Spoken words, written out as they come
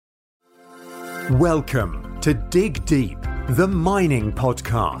Welcome to Dig Deep, the mining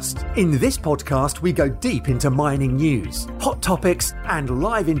podcast. In this podcast, we go deep into mining news, hot topics, and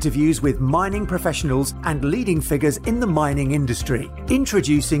live interviews with mining professionals and leading figures in the mining industry.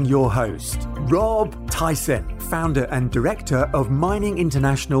 Introducing your host, Rob Tyson, founder and director of Mining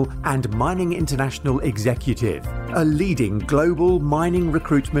International and Mining International Executive, a leading global mining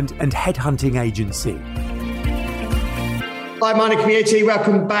recruitment and headhunting agency. Hi, mining community.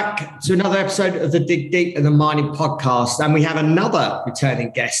 Welcome back to another episode of the Dig Deep and the Mining podcast. And we have another returning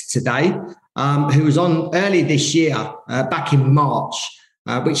guest today who was on early this year, back in March,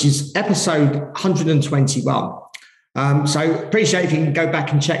 which is episode 121. So appreciate if you can go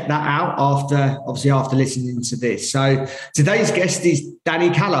back and check that out after listening to this. So today's guest is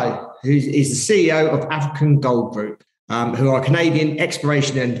Danny Callow, who is the CEO of African Gold Group, who are a Canadian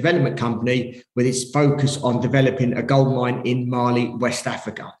exploration and development company with its focus on developing a gold mine in Mali, West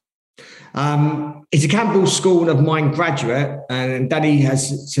Africa. He's a Campbell School of Mine graduate, and Danny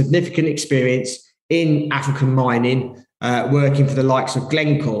has significant experience in African mining, working for the likes of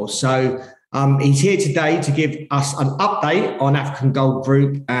Glencore. So he's here today to give us an update on African Gold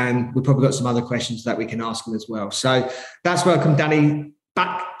Group, and we've probably got some other questions that we can ask him as well. So that's welcome Danny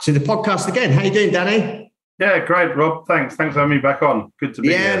back to the podcast again. How you doing, Danny? Yeah, great, Rob. Thanks for having me back on. Good to be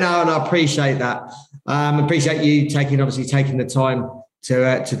here. No, I appreciate that. Appreciate you taking the time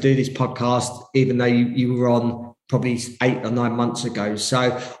to do this podcast, even though you were on probably 8 or 9 months ago.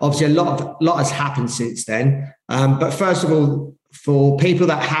 So obviously a lot has happened since then. But first of all, for people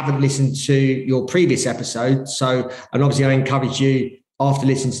that haven't listened to your previous episode, and obviously I encourage you after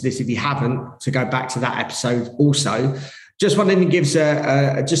listening to this, if you haven't, to go back to that episode also. Just wondering if you give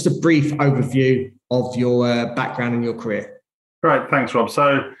us just a brief overview of your background and your career. Great, thanks, Rob.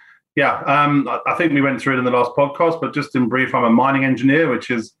 So, I think we went through it in the last podcast, but just in brief, I'm a mining engineer, which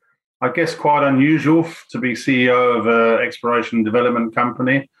is, I guess, quite unusual to be CEO of an exploration and development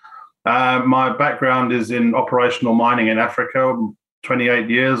company. My background is in operational mining in Africa, 28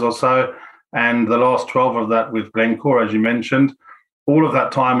 years or so, and the last 12 of that with Glencore, as you mentioned. All of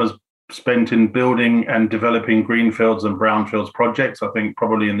that time was spent in building and developing greenfields and brownfields projects, I think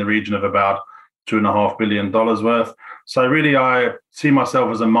probably in the region of about $2.5 billion worth. So really, I see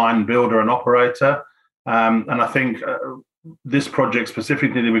myself as a mine builder and operator. And I think this project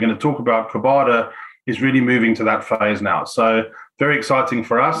specifically that we're going to talk about, Quebrada, is really moving to that phase now. So very exciting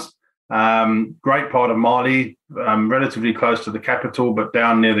for us. Great part of Mali, relatively close to the capital, but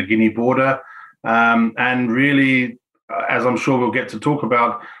down near the Guinea border. And really, as I'm sure we'll get to talk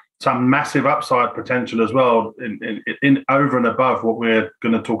about, some massive upside potential as well in over and above what we're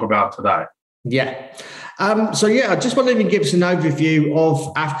going to talk about today. Yeah. I just wanted to give us an overview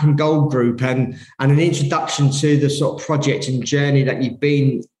of African Gold Group and an introduction to the sort of project and journey that you've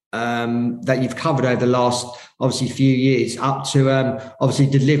covered over the last obviously few years up to obviously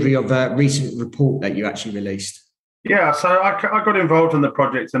delivery of a recent report that you actually released. Yeah, so I got involved in the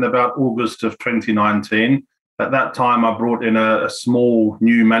project in about August of 2019. At that time, I brought in a small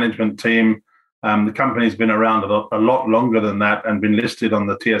new management team. The company's been around a lot longer than that and been listed on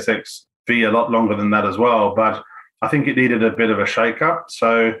the TSXV a lot longer than that as well. But I think it needed a bit of a shake-up.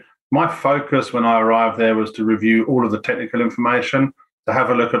 So my focus when I arrived there was to review all of the technical information, to have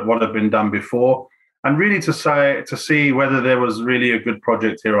a look at what had been done before, and really to see whether there was really a good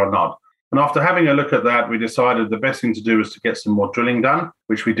project here or not. And after having a look at that, we decided the best thing to do was to get some more drilling done,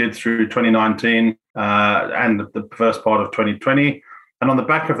 which we did through 2019 and the first part of 2020. And on the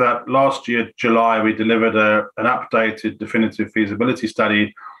back of that, last year, July, we delivered an updated definitive feasibility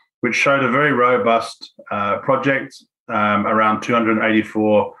study, which showed a very robust project, around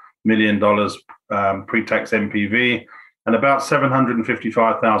 $284 million pre-tax NPV, and about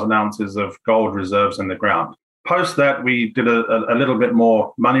 755,000 ounces of gold reserves in the ground. Post that, we did a little bit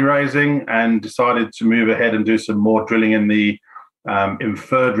more money raising and decided to move ahead and do some more drilling in the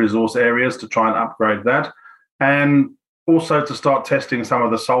inferred resource areas to try and upgrade that, and also to start testing some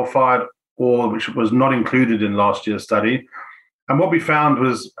of the sulfide ore, which was not included in last year's study. And what we found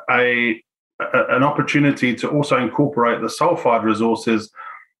was an opportunity to also incorporate the sulfide resources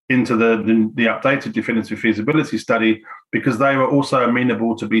into the updated definitive feasibility study, because they were also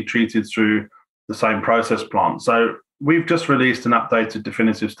amenable to be treated through the same process plant. So we've just released an updated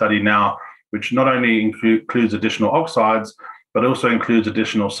definitive study now, which not only includes additional oxides, but also includes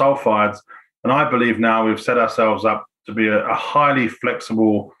additional sulfides. And I believe now we've set ourselves up to be a highly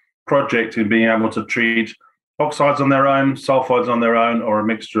flexible project in being able to treat oxides on their own, sulfides on their own, or a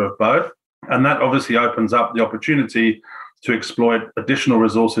mixture of both. And that obviously opens up the opportunity to exploit additional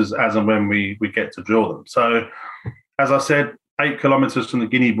resources as and when we get to drill them. So, as I said, 8 kilometres from the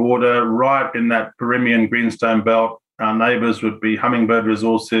Guinea border, right in that Birimian greenstone belt. Our neighbours would be Hummingbird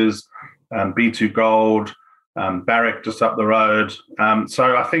Resources, B2 Gold, Barrick just up the road.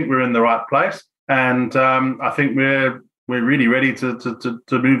 So I think we're in the right place, and I think we're really ready to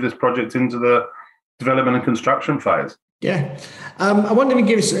move this project into the development and construction phase. Yeah. I wonder if you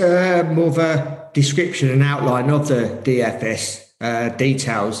give us more of a description and outline of the DFS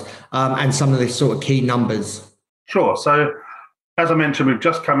details and some of the sort of key numbers. Sure. So as I mentioned, we've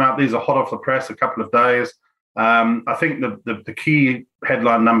just come out. These are hot off the press, a couple of days. I think the key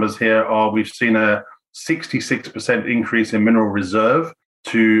headline numbers here are we've seen a 66% increase in mineral reserve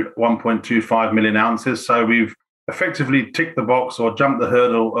to 1.25 million ounces. So we've effectively ticked the box or jumped the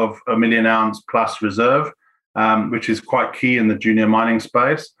hurdle of a 1 million ounce plus reserve, which is quite key in the junior mining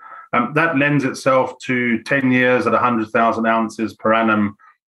space. That lends itself to 10 years at 100,000 ounces per annum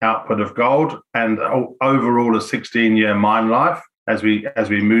output of gold, and overall a 16-year mine life as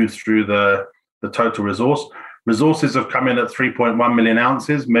we move through the total resource. Resources have come in at 3.1 million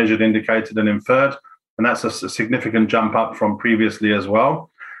ounces, measured, indicated, and inferred, and that's a significant jump up from previously as well.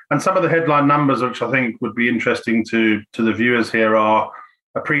 And some of the headline numbers, which I think would be interesting to the viewers here, are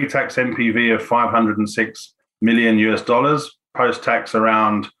a pre-tax NPV of $506 million, post-tax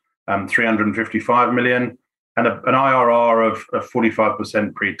around 355 million, and an IRR of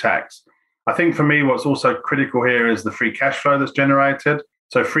 45% pre-tax. I think for me, what's also critical here is the free cash flow that's generated.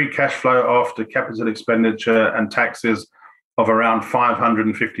 So free cash flow after capital expenditure and taxes of around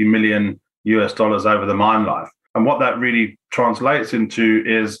 $550 million over the mine life. And what that really translates into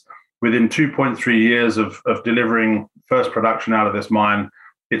is within 2.3 years of delivering first production out of this mine,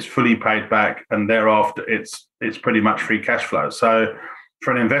 it's fully paid back, and thereafter it's pretty much free cash flow. So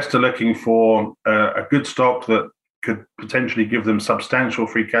for an investor looking for a good stock that could potentially give them substantial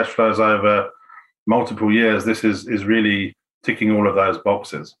free cash flows over multiple years, this is really ticking all of those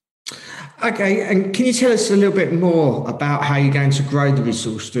boxes. Okay, and can you tell us a little bit more about how you're going to grow the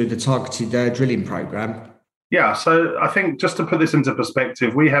resource through the targeted drilling program? Yeah, so I think just to put this into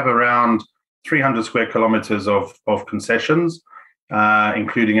perspective, we have around 300 square kilometres of concessions,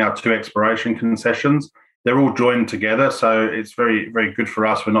 including our 2 exploration concessions. They're all joined together, so it's very, very good for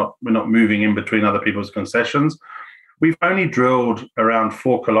us. We're not moving in between other people's concessions. We've only drilled around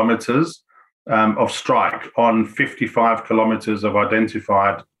 4 kilometres of strike on 55 kilometres of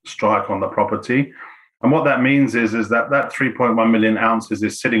identified strike on the property. And what that means is that 3.1 million ounces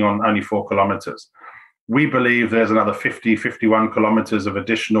is sitting on only 4 kilometres. We believe there's another 51 kilometres of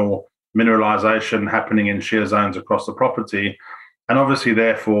additional mineralisation happening in shear zones across the property. And obviously,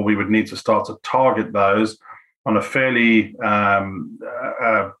 therefore, we would need to start to target those on a fairly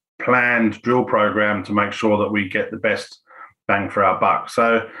planned drill program to make sure that we get the best bang for our buck.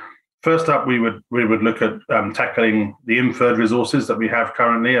 So first up, we would look at tackling the inferred resources that we have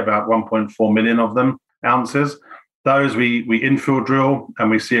currently, about 1.4 million of them ounces. Those we infill drill,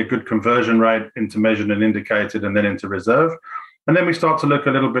 and we see a good conversion rate into measured and indicated, and then into reserve. And then we start to look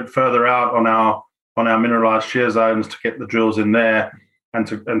a little bit further out on our mineralized shear zones to get the drills in there and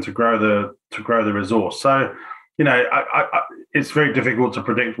to grow the resource. So, it's very difficult to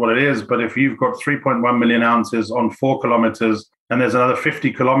predict what it is, but if you've got 3.1 million ounces on 4 kilometers and there's another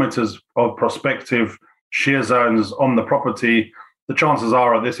 50 kilometers of prospective shear zones on the property, the chances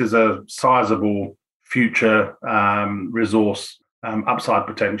are this is a sizable future resource upside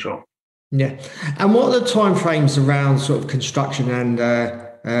potential. Yeah. And what are the timeframes around sort of construction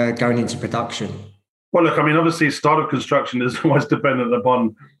and going into production? Well, look, obviously, start of construction is always dependent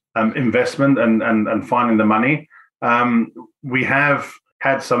upon investment and finding the money. We have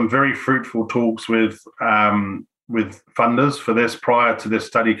had some very fruitful talks with funders for this prior to this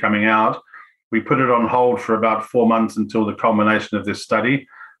study coming out. We put it on hold for about 4 months until the culmination of this study.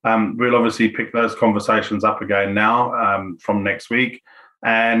 We'll obviously pick those conversations up again now from next week.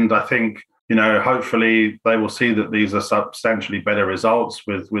 And I think, hopefully they will see that these are substantially better results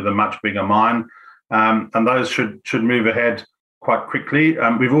with a much bigger mine. And those should move ahead quite quickly.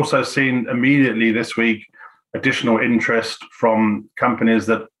 We've also seen immediately this week additional interest from companies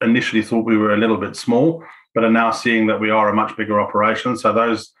that initially thought we were a little bit small, but are now seeing that we are a much bigger operation. So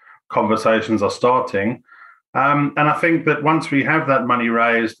those conversations are starting. And I think that once we have that money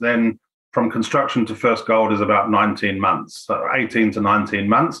raised, then from construction to first gold is about 19 months, so 18 to 19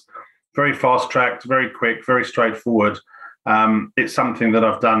 months. Very fast-tracked, very quick, very straightforward. It's something that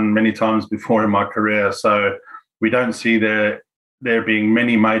I've done many times before in my career, so we don't see there being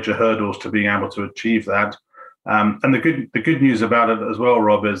many major hurdles to being able to achieve that. And the good news about it as well,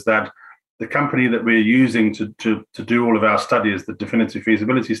 Rob, is that the company that we're using to do all of our studies, the definitive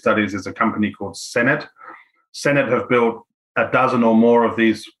feasibility studies, is a company called Senet. Senet have built a dozen or more of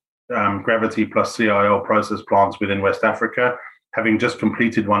these gravity plus CIL process plants within West Africa, having just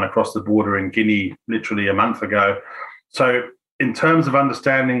completed one across the border in Guinea literally a month ago. So in terms of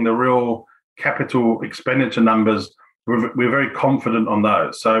understanding the real capital expenditure numbers, we're very confident on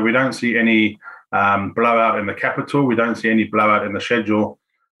those. So we don't see any blowout in the capital. We don't see any blowout in the schedule,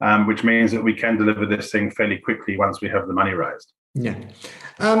 which means that we can deliver this thing fairly quickly once we have the money raised. Yeah.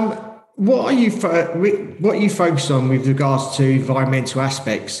 What are you focused on with regards to environmental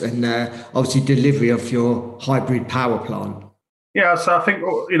aspects and obviously delivery of your hybrid power plant? Yeah, so I think,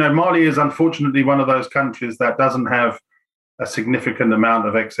 Mali is unfortunately one of those countries that doesn't have a significant amount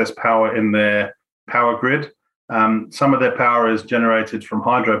of excess power in their power grid. Some of their power is generated from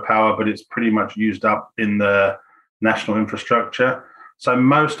hydropower, but it's pretty much used up in the national infrastructure. So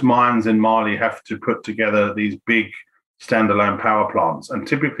most mines in Mali have to put together these big standalone power plants. And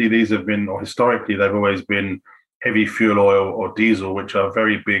typically these have been, or historically, they've always been heavy fuel oil or diesel, which are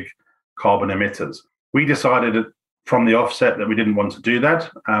very big carbon emitters. We decided from the offset that we didn't want to do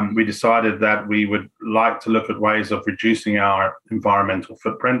that. We decided that we would like to look at ways of reducing our environmental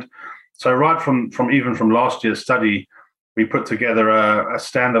footprint. So right from last year's study, we put together a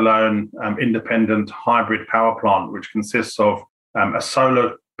standalone independent hybrid power plant, which consists of a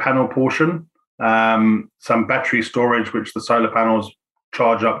solar panel portion, some battery storage, which the solar panels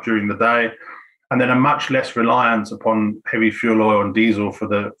charge up during the day, and then a much less reliance upon heavy fuel oil and diesel for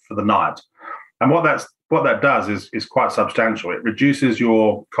the night. And what that does is quite substantial. It reduces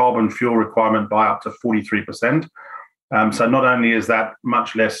your carbon fuel requirement by up to 43%. So not only is that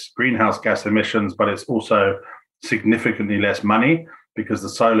much less greenhouse gas emissions, but it's also significantly less money because the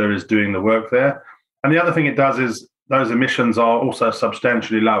solar is doing the work there. And the other thing it does is those emissions are also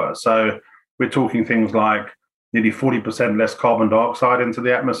substantially lower. So we're talking things like nearly 40% less carbon dioxide into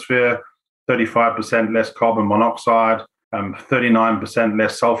the atmosphere, 35% less carbon monoxide, 39%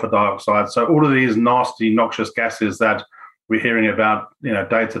 less sulfur dioxide. So all of these nasty, noxious gases that we're hearing about,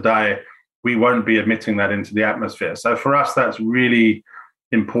 day to day, we won't be emitting that into the atmosphere. So for us, that's really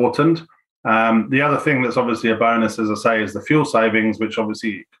important. The other thing that's obviously a bonus, as I say, is the fuel savings, which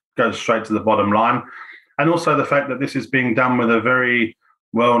obviously goes straight to the bottom line. And also the fact that this is being done with a very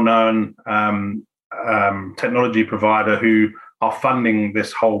well-known technology provider who are funding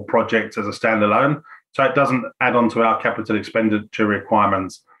this whole project as a standalone. So it doesn't add on to our capital expenditure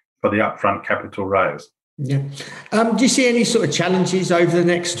requirements for the upfront capital raise. Yeah. Do you see any sort of challenges over the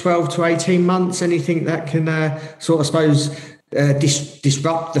next 12 to 18 months? Anything that can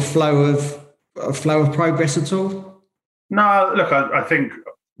disrupt the flow of progress at all? No, look, I think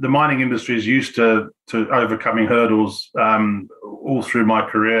the mining industry is used to overcoming hurdles all through my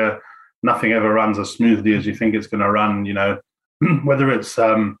career. Nothing ever runs as smoothly as you think it's going to run, whether it's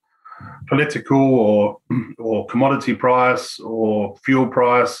political or commodity price or fuel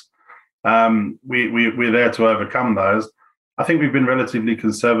price. We're there to overcome those. I think we've been relatively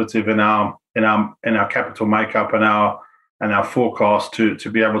conservative in our capital makeup and our forecast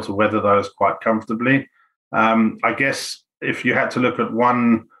to be able to weather those quite comfortably. I guess if you had to look at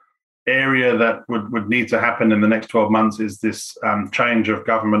one area that would need to happen in the next 12 months is this change of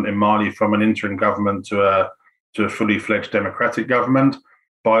government in Mali from an interim government to a fully fledged democratic government.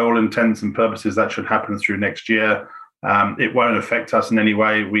 By all intents and purposes, that should happen through next year. It won't affect us in any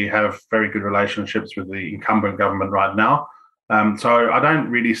way. We have very good relationships with the incumbent government right now. So I don't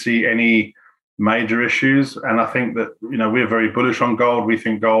really see any major issues. And I think that, we're very bullish on gold. We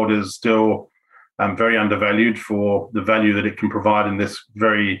think gold is still very undervalued for the value that it can provide in this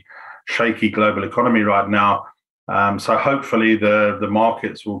very shaky global economy right now. So hopefully the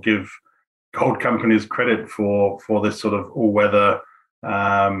markets will give gold companies credit for this sort of all-weather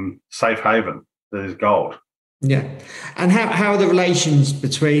safe haven that is gold. Yeah. And how are the relations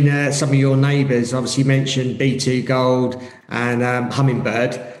between some of your neighbours? Obviously, you mentioned B2Gold and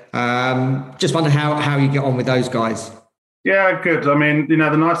Hummingbird. Just wonder how you get on with those guys. Yeah, good. I mean, the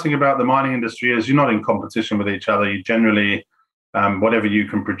nice thing about the mining industry is you're not in competition with each other. You generally, whatever you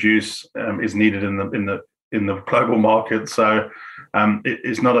can produce is needed in the global market. So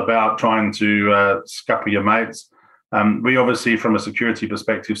it's not about trying to scupper your mates. We obviously, from a security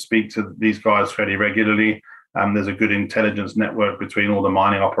perspective, speak to these guys fairly regularly. There's a good intelligence network between all the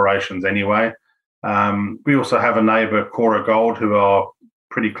mining operations anyway. We also have a neighbour, Kora Gold, who are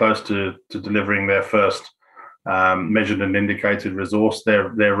pretty close to delivering their first measured and indicated resource.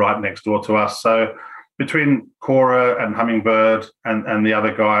 They're right next door to us. So between Kora and Hummingbird and the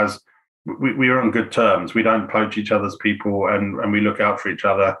other guys, we are on good terms. We don't poach each other's people and we look out for each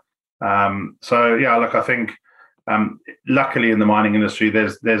other. So yeah, look, I think luckily in the mining industry,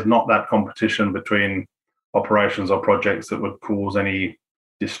 there's not that competition between operations or projects that would cause any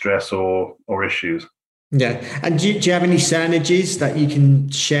distress or issues. Yeah, and do you have any synergies that you can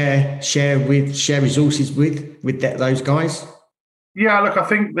share resources with those guys? Yeah, look, I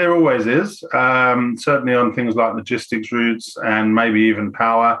think there always is. Certainly on things like logistics routes and maybe even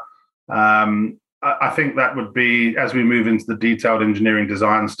power. I think that would be, as we move into the detailed engineering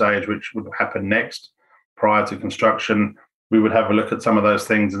design stage, which would happen next prior to construction, we would have a look at some of those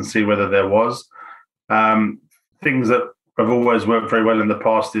things and see whether there was. Things that have always worked very well in the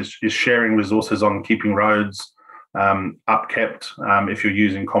past is sharing resources on keeping roads upkept if you're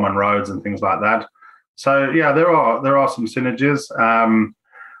using common roads and things like that. So yeah, there are some synergies.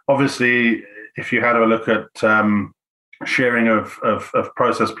 Obviously, if you had a look at sharing of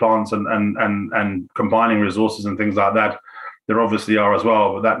process plants and combining resources and things like that, there obviously are as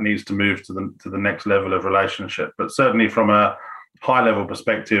well, but that needs to move to the next level of relationship. But certainly from a high level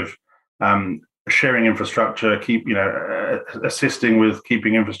perspective, sharing infrastructure, assisting with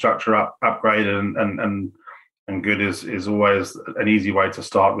keeping infrastructure upgraded and good is always an easy way to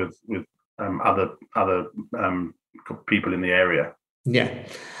start with other people in the area. Yeah.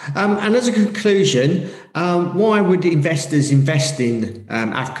 And as a conclusion, why would investors invest in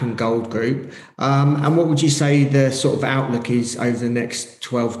African Gold Group? And what would you say the sort of outlook is over the next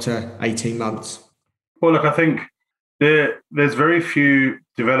 12 to 18 months? Well, look, I think there's very few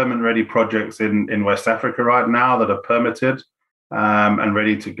development-ready projects in West Africa right now that are permitted and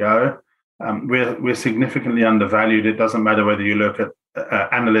ready to go. We're significantly undervalued. It doesn't matter whether you look at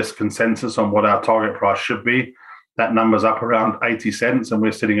analyst consensus on what our target price should be. That number's up around 80 cents and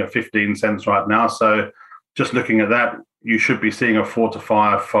we're sitting at 15 cents right now. So just looking at that, you should be seeing a 4 to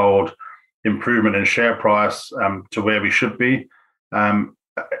 5 fold improvement in share price to where we should be,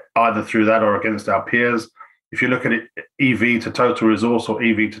 either through that or against our peers. If you look at it, EV to total resource or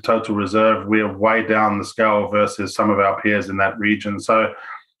EV to total reserve, we're way down the scale versus some of our peers in that region. So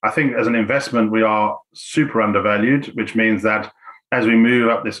I think as an investment, we are super undervalued, which means that as we move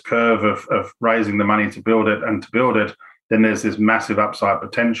up this curve of raising the money to build it, then there's this massive upside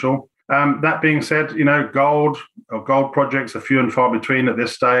potential. That being said, gold projects are few and far between at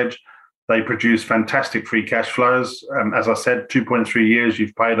this stage. They produce fantastic free cash flows. As I said, 2.3 years,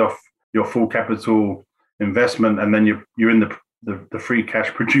 you've paid off your full capital investment, and then you're in the free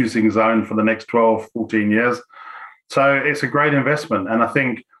cash producing zone for the next 12, 14 years. So it's a great investment. And I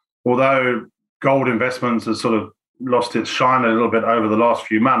think although gold investments has sort of lost its shine a little bit over the last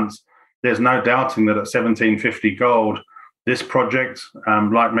few months, there's no doubting that at $1,750 gold, this project,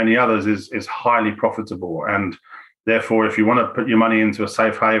 like many others, is highly profitable. And therefore, if you want to put your money into a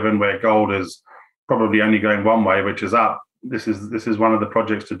safe haven where gold is probably only going one way, which is up, this is one of the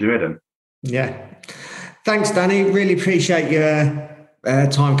projects to do it in. Yeah. Thanks, Danny. Really appreciate your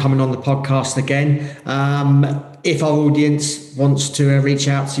time coming on the podcast again. If our audience wants to reach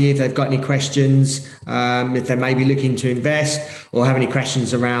out to you, if they've got any questions, if they may be looking to invest or have any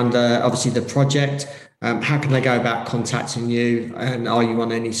questions around obviously the project, how can they go about contacting you? And are you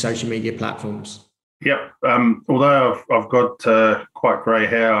on any social media platforms? Yep. Although I've got quite grey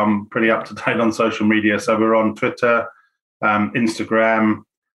hair, I'm pretty up to date on social media. So we're on Twitter, Instagram,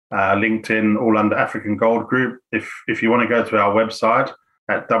 LinkedIn, all under African Gold Group. If you want to go to our website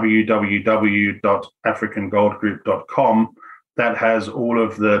at www.africangoldgroup.com, that has all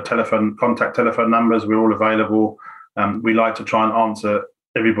of the contact telephone numbers. We're all available. We like to try and answer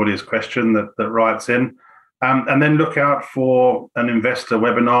everybody's question that writes in. And then look out for an investor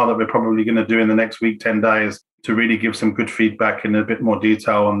webinar that we're probably going to do in the next week, 10 days, to really give some good feedback in a bit more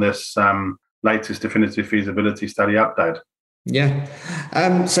detail on this latest definitive feasibility study update. Yeah.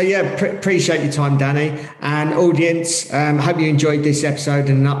 Appreciate your time, Danny. And audience, hope you enjoyed this episode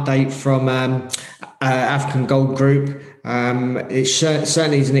and an update from African Gold Group. It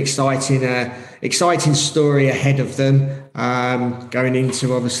certainly is an exciting story ahead of them, going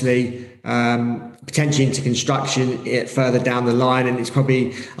into obviously potentially into construction further down the line. And it's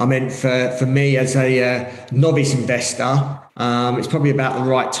probably, for me as a novice investor, it's probably about the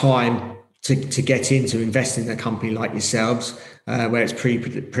right time to get into investing in a company like yourselves, where it's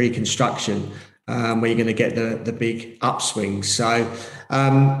pre-construction, where you're going to get the big upswing. So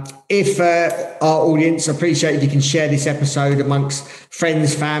if our audience, appreciate if you can share this episode amongst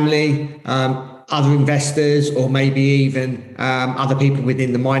friends, family, other investors, or maybe even other people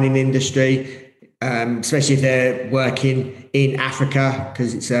within the mining industry, especially if they're working in Africa,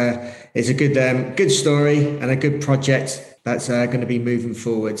 because it's a good story and a good project that's going to be moving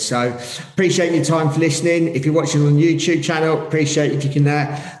forward. So appreciate your time for listening. If you're watching on the YouTube channel, appreciate if you can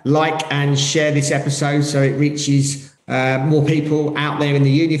like and share this episode so it reaches more people out there in the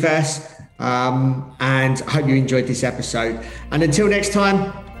universe. And I hope you enjoyed this episode. And until next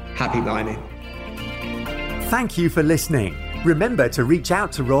time, happy mining. Thank you for listening. Remember to reach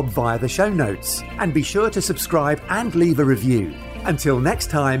out to Rob via the show notes and be sure to subscribe and leave a review. Until next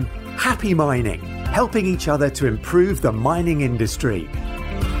time, happy mining, helping each other to improve the mining industry.